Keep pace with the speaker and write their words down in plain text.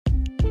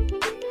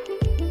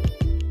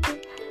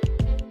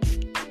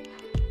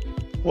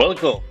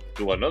Welcome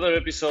to another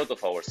episode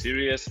of our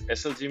series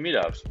SLG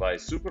Meetups by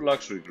Super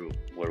Luxury Group,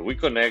 where we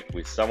connect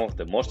with some of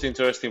the most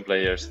interesting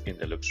players in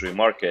the luxury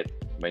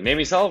market. My name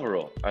is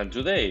Alvaro, and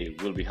today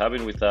we'll be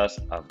having with us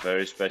a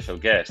very special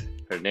guest.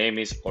 Her name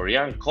is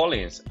Oriane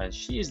Collins, and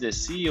she is the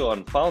CEO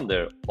and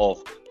founder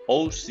of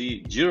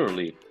OC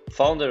Jewelry,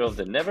 founder of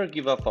the Never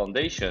Give Up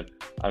Foundation,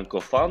 and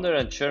co-founder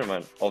and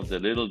chairman of the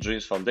Little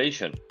Dreams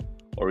Foundation.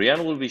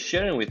 Oriane will be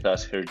sharing with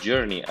us her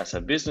journey as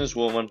a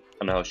businesswoman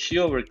and how she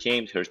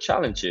overcame her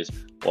challenges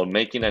while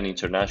making an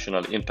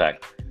international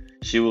impact.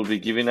 She will be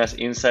giving us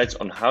insights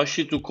on how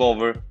she took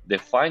over the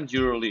fine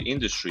jewelry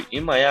industry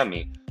in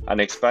Miami and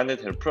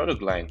expanded her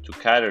product line to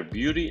cater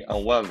beauty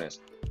and wellness.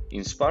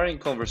 Inspiring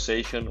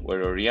conversation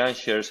where Oriane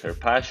shares her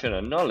passion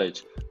and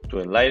knowledge to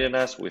enlighten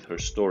us with her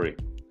story.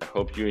 I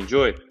hope you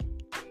enjoy.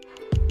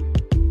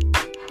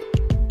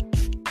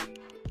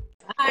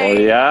 Hi,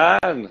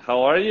 Oriane,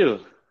 how are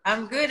you?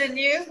 I'm good, and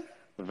you?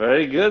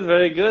 Very good,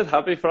 very good.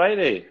 Happy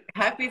Friday.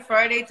 Happy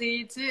Friday to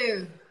you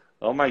too.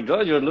 Oh my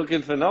God, you're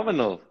looking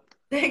phenomenal.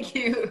 Thank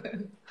you.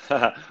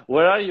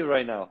 Where are you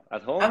right now?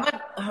 At home?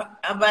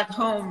 I'm at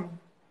home.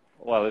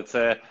 Well, it's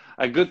a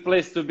good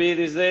place to be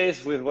these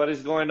days with what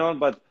is going on,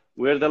 but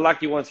we're the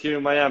lucky ones here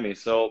in Miami,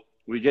 so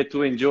we get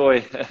to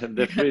enjoy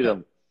the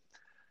freedom.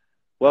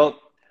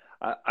 Well,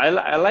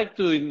 I like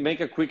to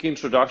make a quick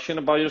introduction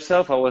about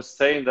yourself. I was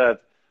saying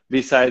that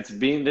besides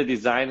being the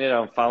designer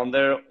and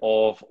founder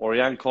of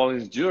Oriane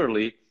Collins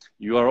Jewelry,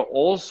 you are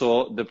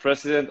also the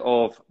president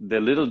of the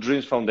Little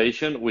Dreams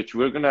Foundation, which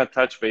we're going to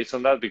touch base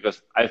on that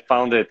because I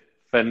found it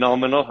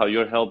phenomenal how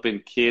you're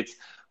helping kids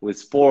with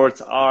sports,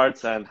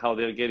 arts, and how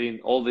they're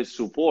getting all this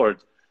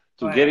support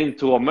to get Right.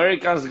 into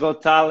Americans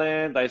Got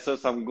Talent. I saw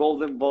some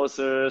Golden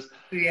Buzzers,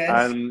 Yes.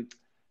 and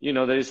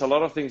there is a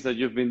lot of things that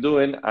you've been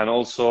doing, and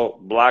also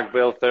Black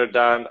Belt, Third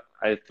Dan.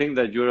 I think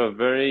that you're a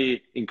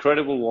very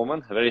incredible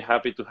woman. Very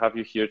happy to have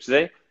you here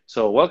today.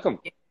 So welcome.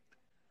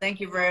 Thank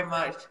you very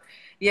much.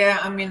 Yeah,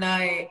 I mean,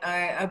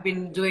 I've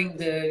been doing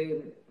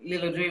the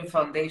Little Dream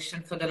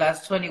Foundation for the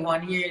last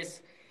 21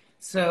 years.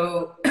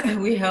 So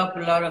we help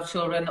a lot of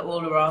children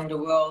all around the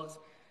world.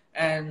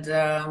 And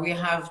we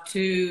have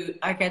two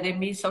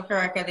academies, soccer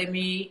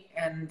academy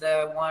and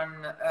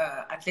one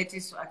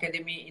athletics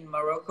academy in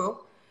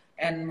Morocco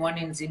and one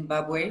in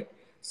Zimbabwe.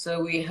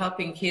 So we're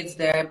helping kids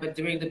there, but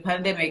during the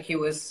pandemic, it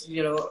was,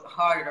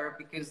 harder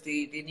because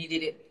they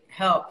needed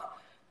help,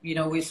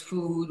 with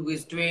food,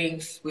 with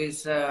drinks,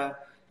 with,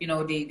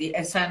 the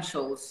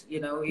essentials.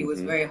 It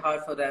was Hmm. very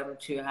hard for them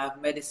to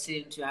have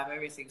medicine, to have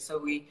everything. So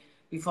we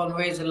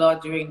fundraised a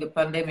lot during the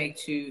pandemic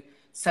to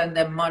send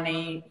them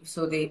money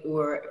so they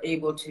were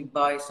able to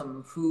buy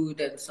some food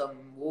and some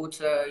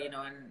water,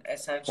 and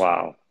essential.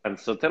 Wow. And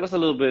so tell us a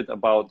little bit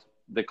about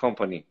the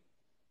company.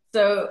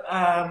 So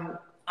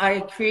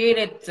I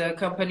created the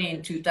company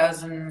in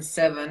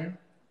 2007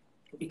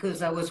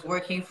 because I was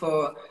working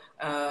for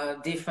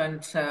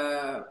different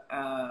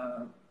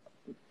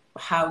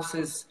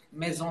houses,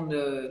 maisons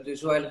de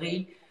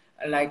joaillerie,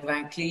 like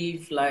Van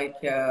Cleef, like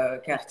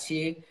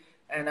Cartier,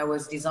 and I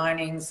was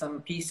designing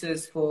some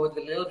pieces for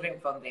the Little Dream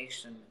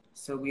Foundation.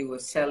 So we were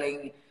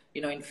selling,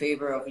 in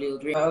favor of Little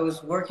Dream. I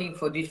was working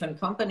for different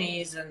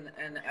companies, and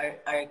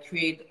I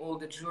create all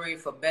the jewelry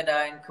for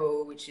Beda &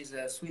 Co., which is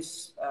a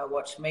Swiss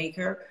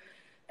watchmaker.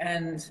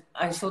 And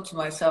I thought to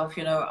myself,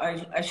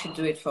 I should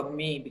do it for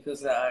me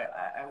because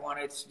I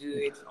wanted to do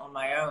it on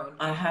my own.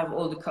 I have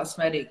all the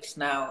cosmetics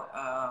now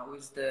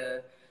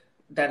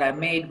that I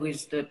made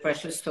with the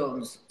precious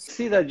stones.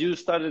 See that you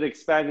started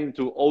expanding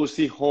to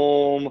OC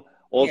Home,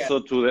 Yeah. also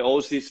to the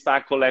OC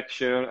Spa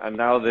collection, and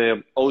now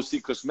the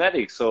OC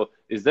Cosmetics. So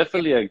it's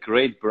definitely a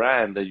great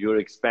brand that you're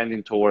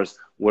expanding towards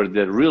where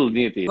the real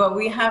need is. Well,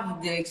 we have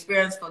the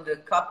experience for the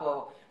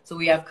couple. So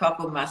we have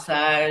couple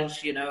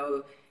massage,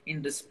 in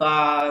the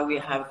spa. We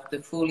have the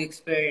full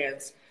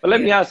experience. But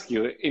let me ask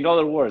you, in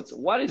other words,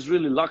 what is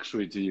really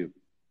luxury to you?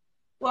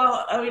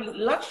 Well, I mean,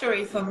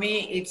 luxury for me,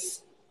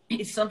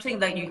 it's something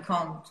that you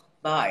can't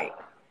buy.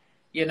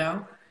 You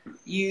know,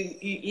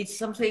 it's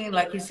something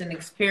like it's an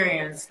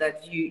experience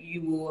that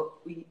you will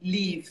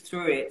live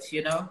through it.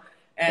 Uh-huh.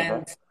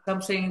 And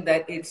something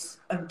that it's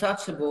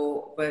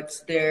untouchable, but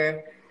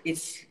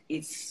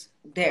it's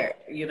there.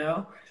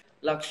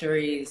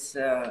 Luxury is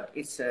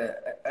it's a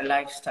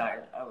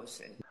lifestyle, I would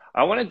say.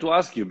 I wanted to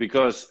ask you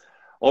because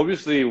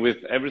obviously with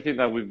everything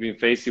that we've been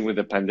facing with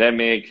the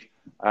pandemic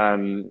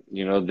and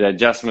the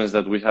adjustments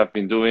that we have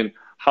been doing,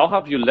 how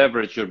have you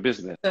leveraged your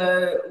business?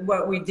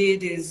 What we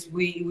did is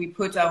we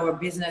put our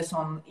business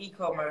on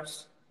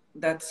e-commerce.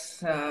 That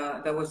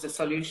was the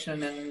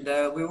solution, and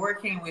we're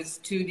working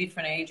with two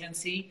different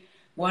agencies,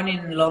 one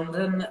in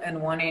London and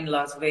one in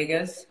Las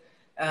Vegas.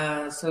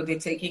 So they're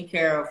taking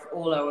care of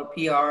all our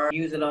PR.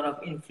 Use a lot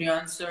of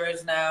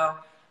influencers now.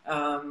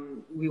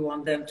 We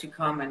want them to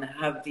come and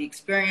have the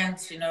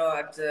experience,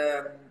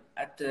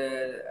 at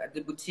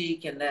the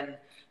boutique, and then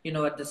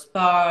at the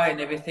spa and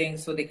everything,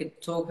 so they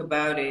could talk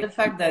about it. The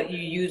fact that you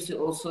use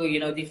also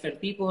different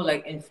people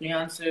like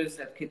influencers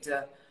that could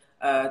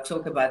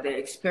talk about their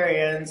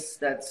experience,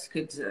 that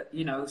could,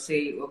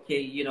 say,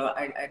 okay,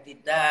 I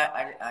did that,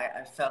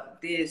 I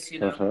felt this,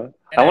 Uh-huh. and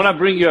I I want to think,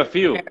 bring you a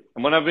few.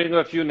 I'm gonna bring you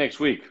a few next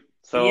week. yeah,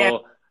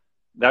 So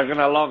they're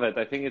gonna love it.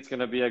 I think it's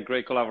gonna be a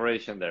great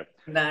collaboration there.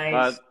 nice.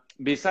 But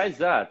besides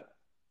that,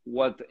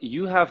 what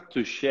you have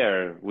to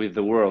share with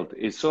the world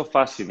is so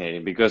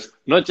fascinating because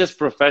not just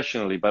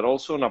professionally, but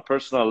also on a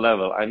personal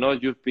level. I know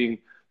you've been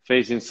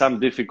facing some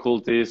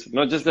difficulties,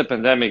 not just the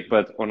pandemic,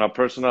 but on a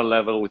personal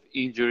level with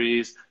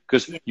injuries,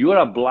 because Yeah. you are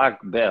a black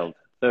belt,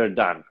 third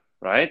dan,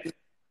 right?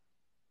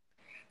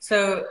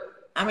 So,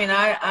 I mean,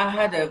 I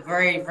had a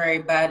very, very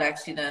bad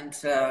accident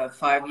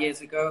 5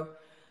 years ago.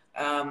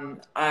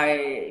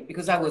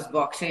 Because I was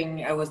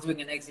boxing, I was doing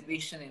an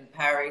exhibition in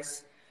Paris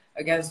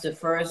against the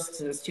first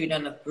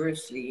student of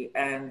Bruce Lee,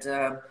 and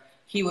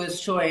he was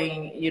showing,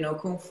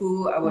 kung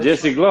fu. I was showing,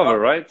 Jesse Glover,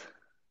 right?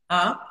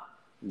 huh?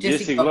 Jesse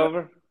Jesse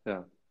Glover. Glover?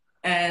 Yeah.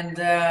 And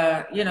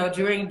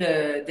during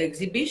the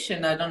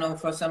exhibition, I don't know,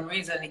 for some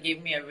reason, he gave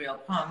me a real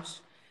punch,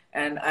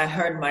 and I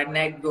heard my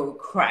neck go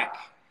crack.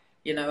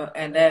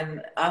 And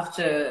then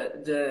after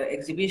the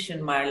exhibition,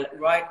 my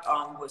right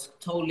arm was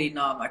totally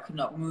numb. I could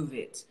not move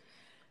it.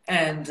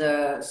 And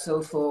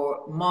so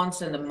for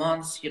months and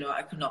months,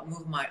 I could not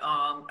move my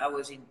arm. I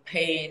was in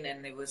pain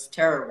and it was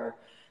terrible.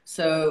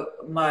 So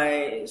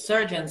my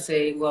surgeon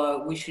said,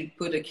 well, we should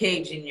put a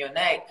cage in your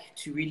neck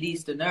to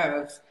release the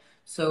nerves.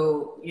 So,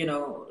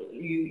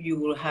 you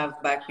will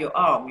have back your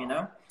arm.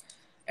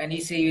 And he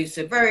said it's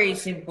a very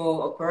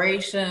simple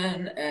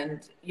operation,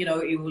 and,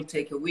 it will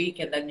take a week,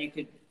 and then you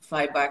could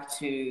fly back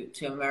to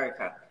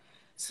America.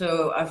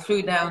 So I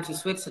flew down to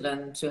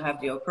Switzerland to have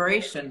the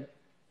operation.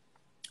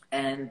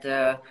 And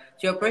the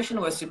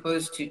operation was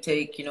supposed to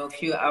take, a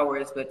few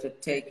hours, but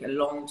it take a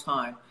long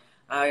time.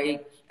 I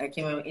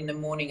came out in the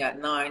morning at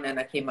 9, and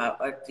I came out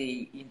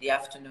in the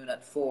afternoon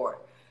at 4.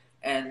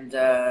 And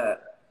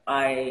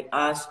I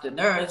asked the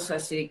nurse, I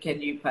said,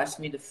 can you pass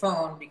me the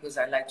phone? Because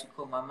I like to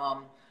call my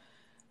mom.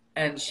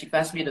 And she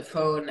passed me the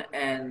phone,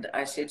 and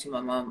I said to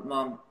my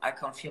mom, I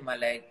can't feel my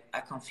leg.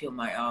 I can't feel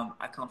my arm.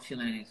 I can't feel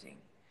anything.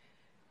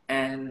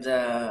 And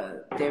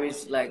there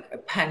is like a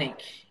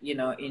panic, in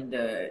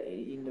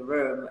the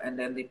room. And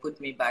then they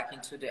put me back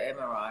into the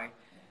MRI,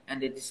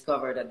 and they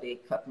discovered that they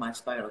cut my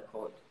spinal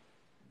cord.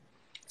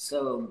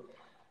 So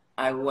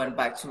I went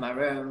back to my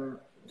room.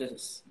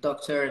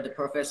 The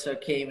professor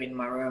came in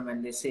my room,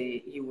 and they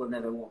say he will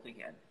never walk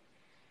again.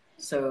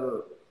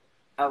 So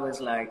I was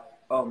like,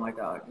 oh my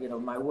God,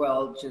 my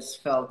world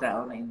just fell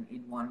down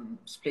in one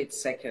split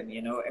second.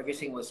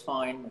 Everything was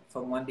fine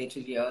from one day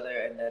to the other,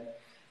 and then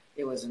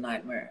it was a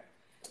nightmare.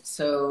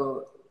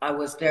 So I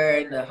was there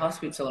in the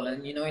hospital,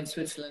 and in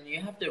Switzerland you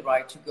have the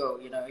right to go,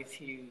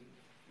 if you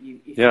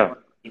Yeah. want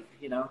to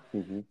leave.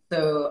 Hmm.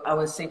 So I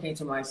was thinking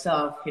to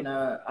myself,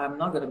 I'm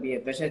not going to be a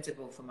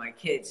vegetable for my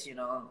kids.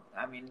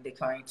 I mean, they're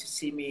coming to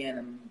see me, and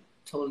I'm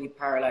totally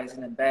paralyzed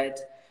in a bed.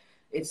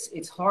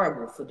 It's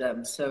horrible for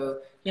them.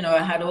 So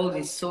I had all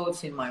these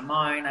thoughts in my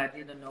mind. I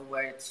didn't know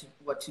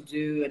what to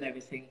do and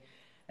everything.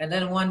 And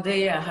then one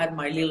day I had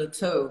my little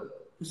toe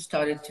who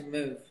started to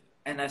move.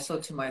 And I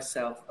thought to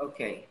myself,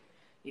 okay,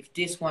 if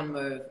this one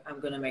moves, I'm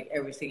going to make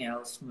everything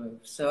else move.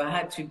 So I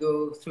had to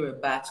go through a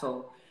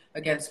battle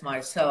against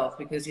myself,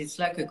 because it's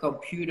like a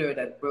computer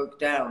that broke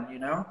down.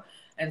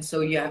 And so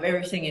you have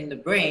everything in the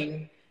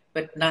brain,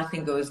 but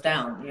nothing goes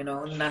down,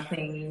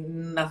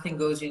 nothing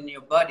goes in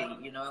your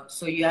body,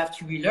 so you have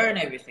to relearn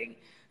everything.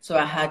 So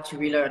I had to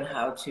relearn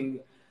how to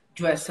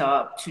dress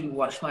up, to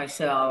wash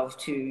myself,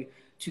 to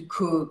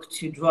cook,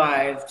 to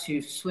drive,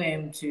 to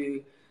swim,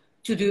 to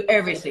do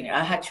everything.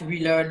 I had to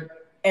relearn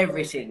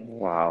everything.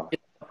 Wow.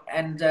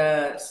 And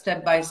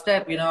step by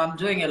step, I'm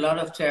doing a lot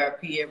of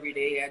therapy every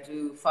day. I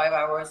do 5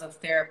 hours of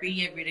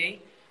therapy every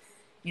day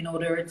in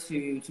order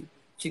to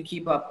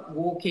keep up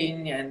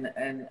walking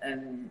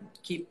and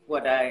keep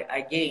what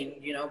I gain,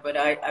 but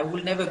I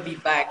will never be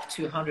back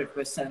to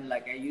 100%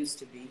 like I used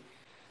to be.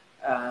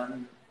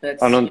 And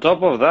That's, on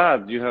top of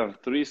that, you have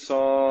three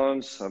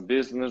sons, a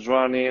business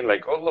running,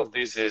 like all of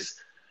this is,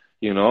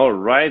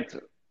 right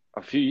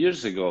a few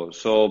years ago.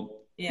 So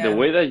the yeah.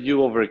 way that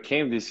you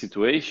overcame this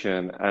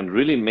situation and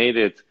really made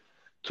it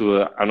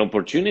to an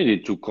opportunity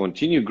to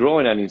continue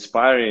growing and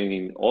inspiring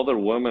in other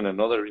women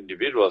and other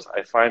individuals,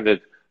 I find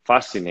it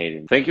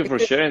fascinating. Thank you for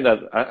sharing that.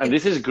 And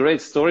this is a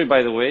great story,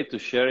 by the way, to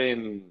share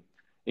in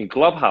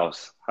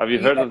Clubhouse. Have you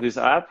heard Yeah. of this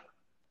app?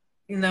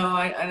 No,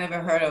 I never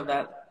heard of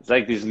that. It's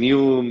like this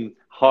new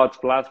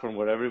hot platform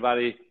where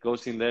everybody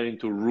goes in there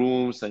into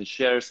rooms and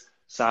shares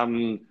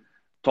some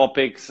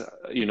topics,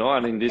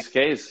 and in this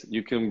case,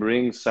 you can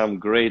bring some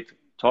great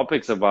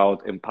topics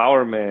about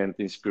empowerment,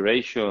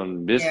 inspiration,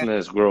 Yeah.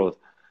 business growth.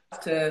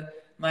 After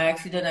my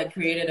accident, I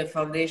created a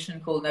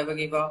foundation called Never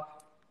Give Up.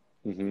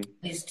 Hmm.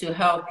 Is to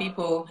help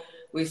people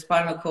with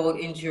spinal cord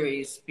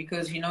injuries,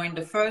 because in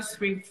the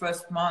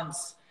first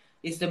months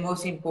is the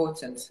most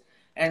important.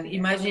 And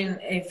imagine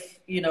if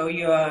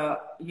you're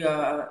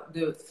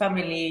the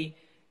family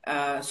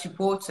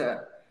supporter,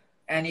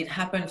 and it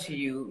happened to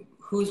you.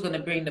 who's going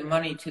to bring the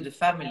money to the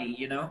family,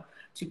 you know,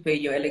 to pay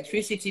your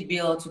electricity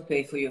bill, to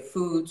pay for your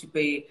food, to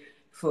pay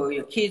for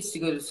your kids to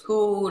go to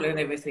school and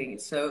everything.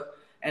 So,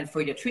 and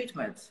for your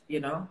treatment,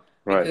 you know,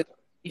 Right. because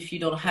if you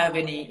don't have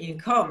any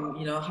income,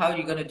 you know, how are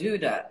you going to do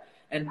that?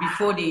 And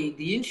before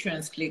the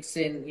insurance kicks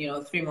in, you know,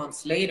 3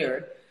 months later,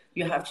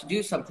 you have to do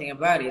something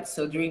about it.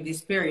 So during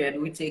this period,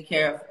 we take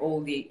care of all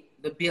the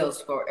bills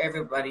for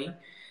everybody,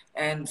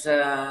 and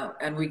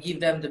we give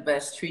them the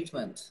best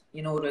treatment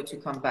in order to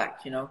come back,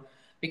 you know,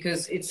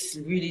 because it's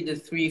really the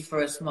 3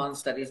 first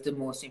months that is the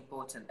most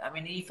important. I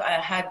mean, if I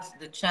had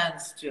the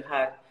chance to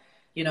have,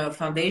 you know, a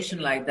foundation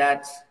like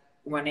that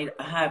when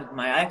I had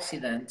my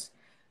accident,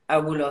 I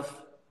would have,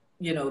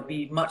 you know, be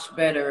much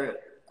better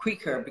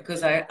quicker,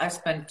 because I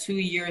spent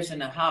 2.5 years in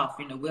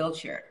a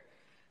wheelchair,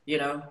 you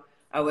know.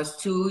 I was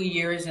 2.5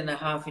 years in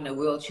a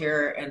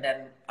wheelchair, and then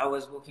I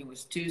was walking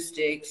with 2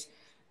 sticks,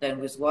 then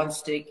with 1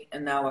 stick,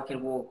 and now I can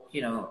walk,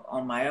 you know,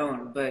 on my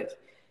own. But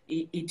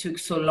it took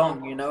so long,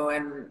 you know,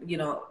 and, you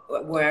know,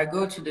 where I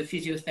go to the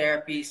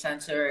physiotherapy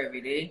center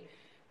every day,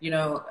 you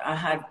know, I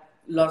had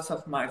lots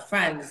of my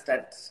friends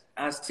that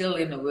are still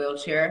in a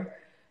wheelchair,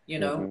 you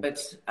know, but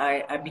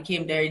I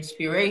became their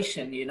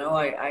inspiration, you know,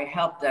 I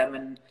helped them.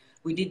 And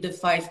we did the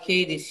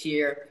 5K this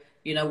year,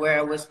 you know, where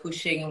I was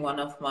pushing one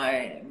of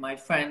my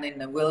friend in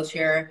a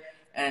wheelchair,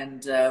 and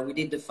we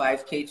did the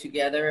 5K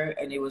together,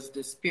 and it was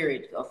the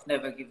spirit of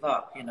never give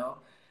up, you know.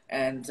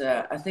 And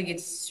I think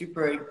it's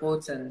super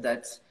important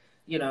that,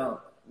 you know,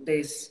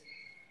 there's,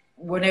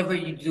 whatever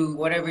you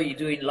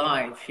do in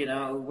life, you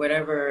know,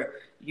 whatever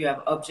you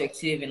have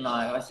objective in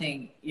life, I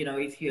think, you know,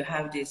 if you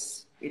have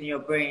this in your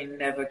brain,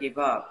 never give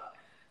up,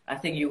 I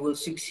think you will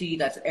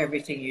succeed at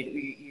everything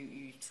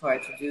you try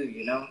to do,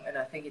 you know. And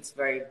I think it's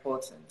very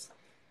important.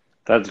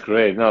 That's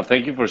great. No,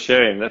 thank you for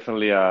sharing.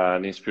 Definitely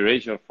an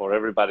inspiration for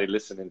everybody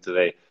listening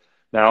today.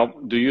 Now,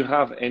 do you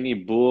have any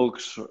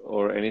books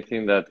or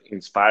anything that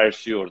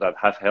inspires you or that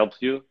have helped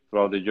you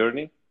throughout the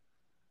journey?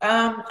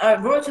 I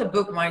wrote a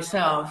book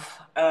myself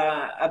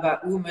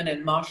about women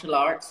and martial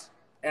arts.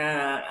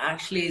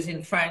 Actually, it's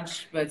in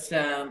French, but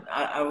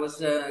I was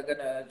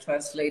going to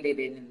translate it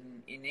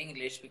in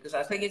English, because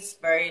I think it's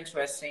very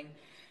interesting.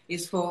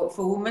 It's for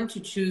women to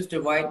choose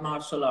the right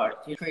martial art.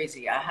 It's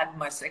crazy. I had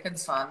my second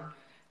son,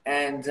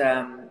 and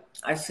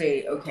I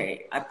say,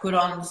 okay, I put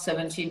on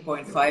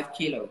 17.5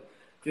 kilo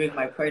during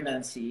my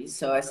pregnancy.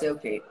 So I say,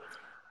 okay,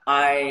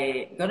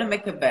 I'm going to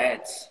make a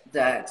bet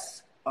that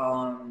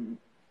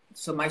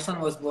so my son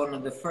was born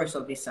on the 1st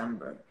of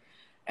December.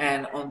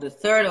 And on the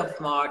 3rd of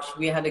March,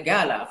 we had a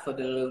gala for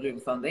the Little Dream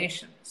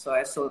Foundation. So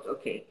I thought,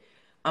 okay,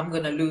 I'm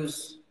going to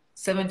lose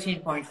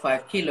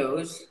 17.5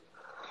 kilos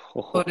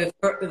for the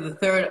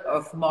 3rd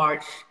of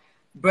March,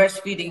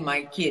 breastfeeding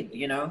my kid,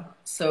 you know?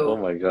 So Oh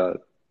my God.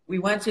 we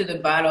went to the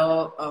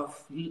battle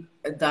of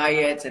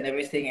diet and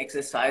everything,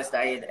 exercise,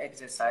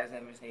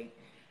 everything.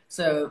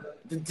 So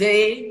the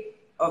day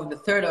of the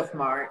 3rd of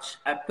March,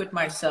 I put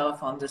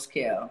myself on the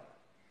scale.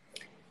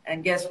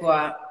 And guess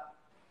what?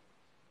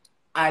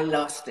 I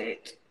lost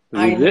it.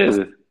 You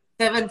did?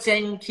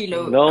 17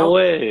 kilos. No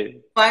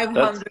way.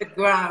 500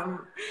 grams.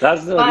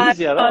 That's not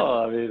easy at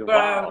all. I 500 mean,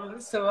 wow.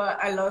 grams. So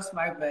I lost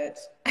my bet.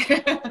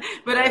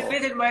 But I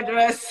fitted my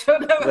dress. So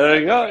that was There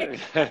you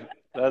go.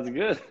 That's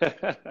good.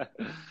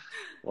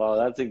 Wow,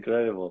 that's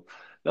incredible.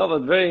 No,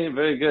 but very,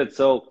 very good.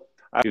 So,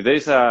 if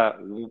there's a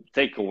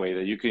takeaway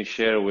that you can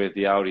share with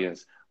the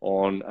audience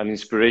on an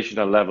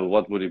inspirational level,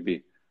 what would it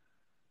be?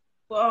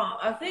 Well,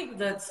 I think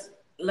that's,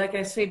 like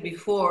I said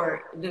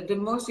before, the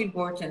most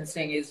important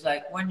thing is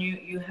like when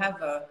you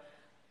have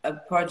a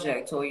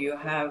project, or you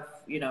have,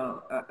 you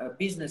know, a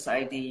business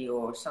idea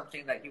or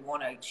something that you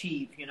want to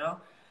achieve, you know,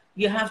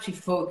 you have to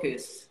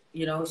focus,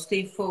 you know,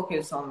 stay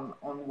focused on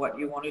what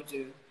you want to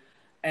do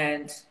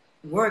and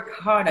work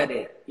hard at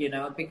it, you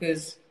know,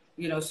 because,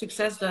 you know,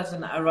 success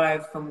doesn't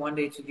arrive from one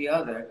day to the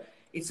other.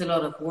 It's a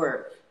lot of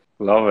work.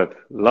 Love it.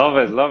 Love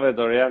it. Love it,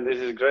 Oriane. This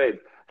is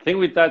great. I think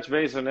we touched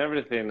base on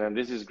everything, and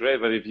this is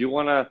great. But if you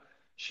want to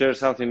share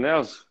something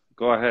else,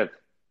 go ahead.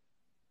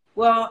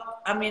 Well,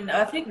 I mean,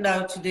 I think now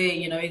today,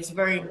 you know, it's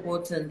very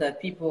important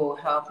that people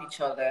help each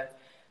other.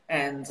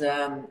 And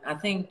I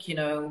think, you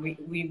know,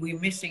 we're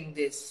missing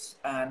this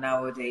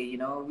nowadays. You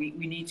know, we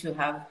need to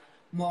have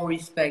more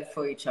respect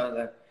for each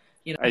other.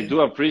 You I know,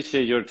 do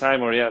appreciate your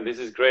time, Oriane. This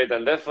is great.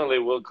 And definitely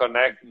we'll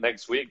connect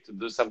next week to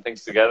do some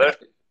things together.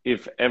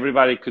 If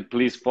everybody could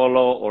please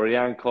follow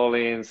Oriane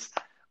Collins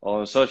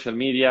on social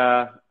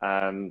media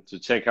and to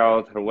check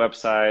out her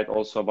website,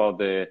 also about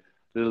the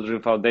Little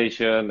Dream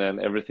Foundation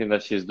and everything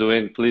that she's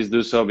doing, please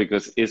do so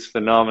because it's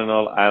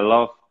phenomenal. I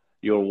love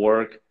your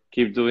work.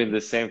 Keep doing the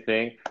same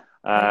thing.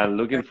 And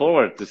looking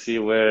forward to see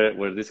where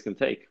this can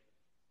take.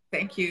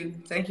 thank you.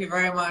 Thank you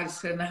very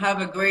much. And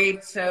have a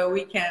great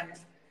weekend.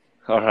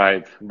 All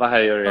right.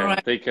 Bye, All Oriane.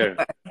 right. Take care.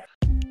 Bye.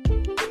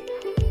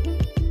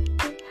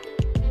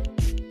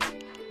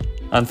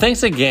 And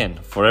thanks again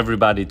for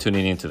everybody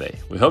tuning in today.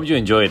 We hope you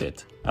enjoyed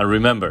it. And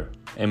remember,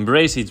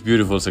 embrace each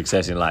beautiful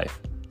success in life.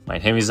 My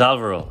name is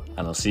Alvaro,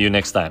 and I'll see you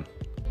next time.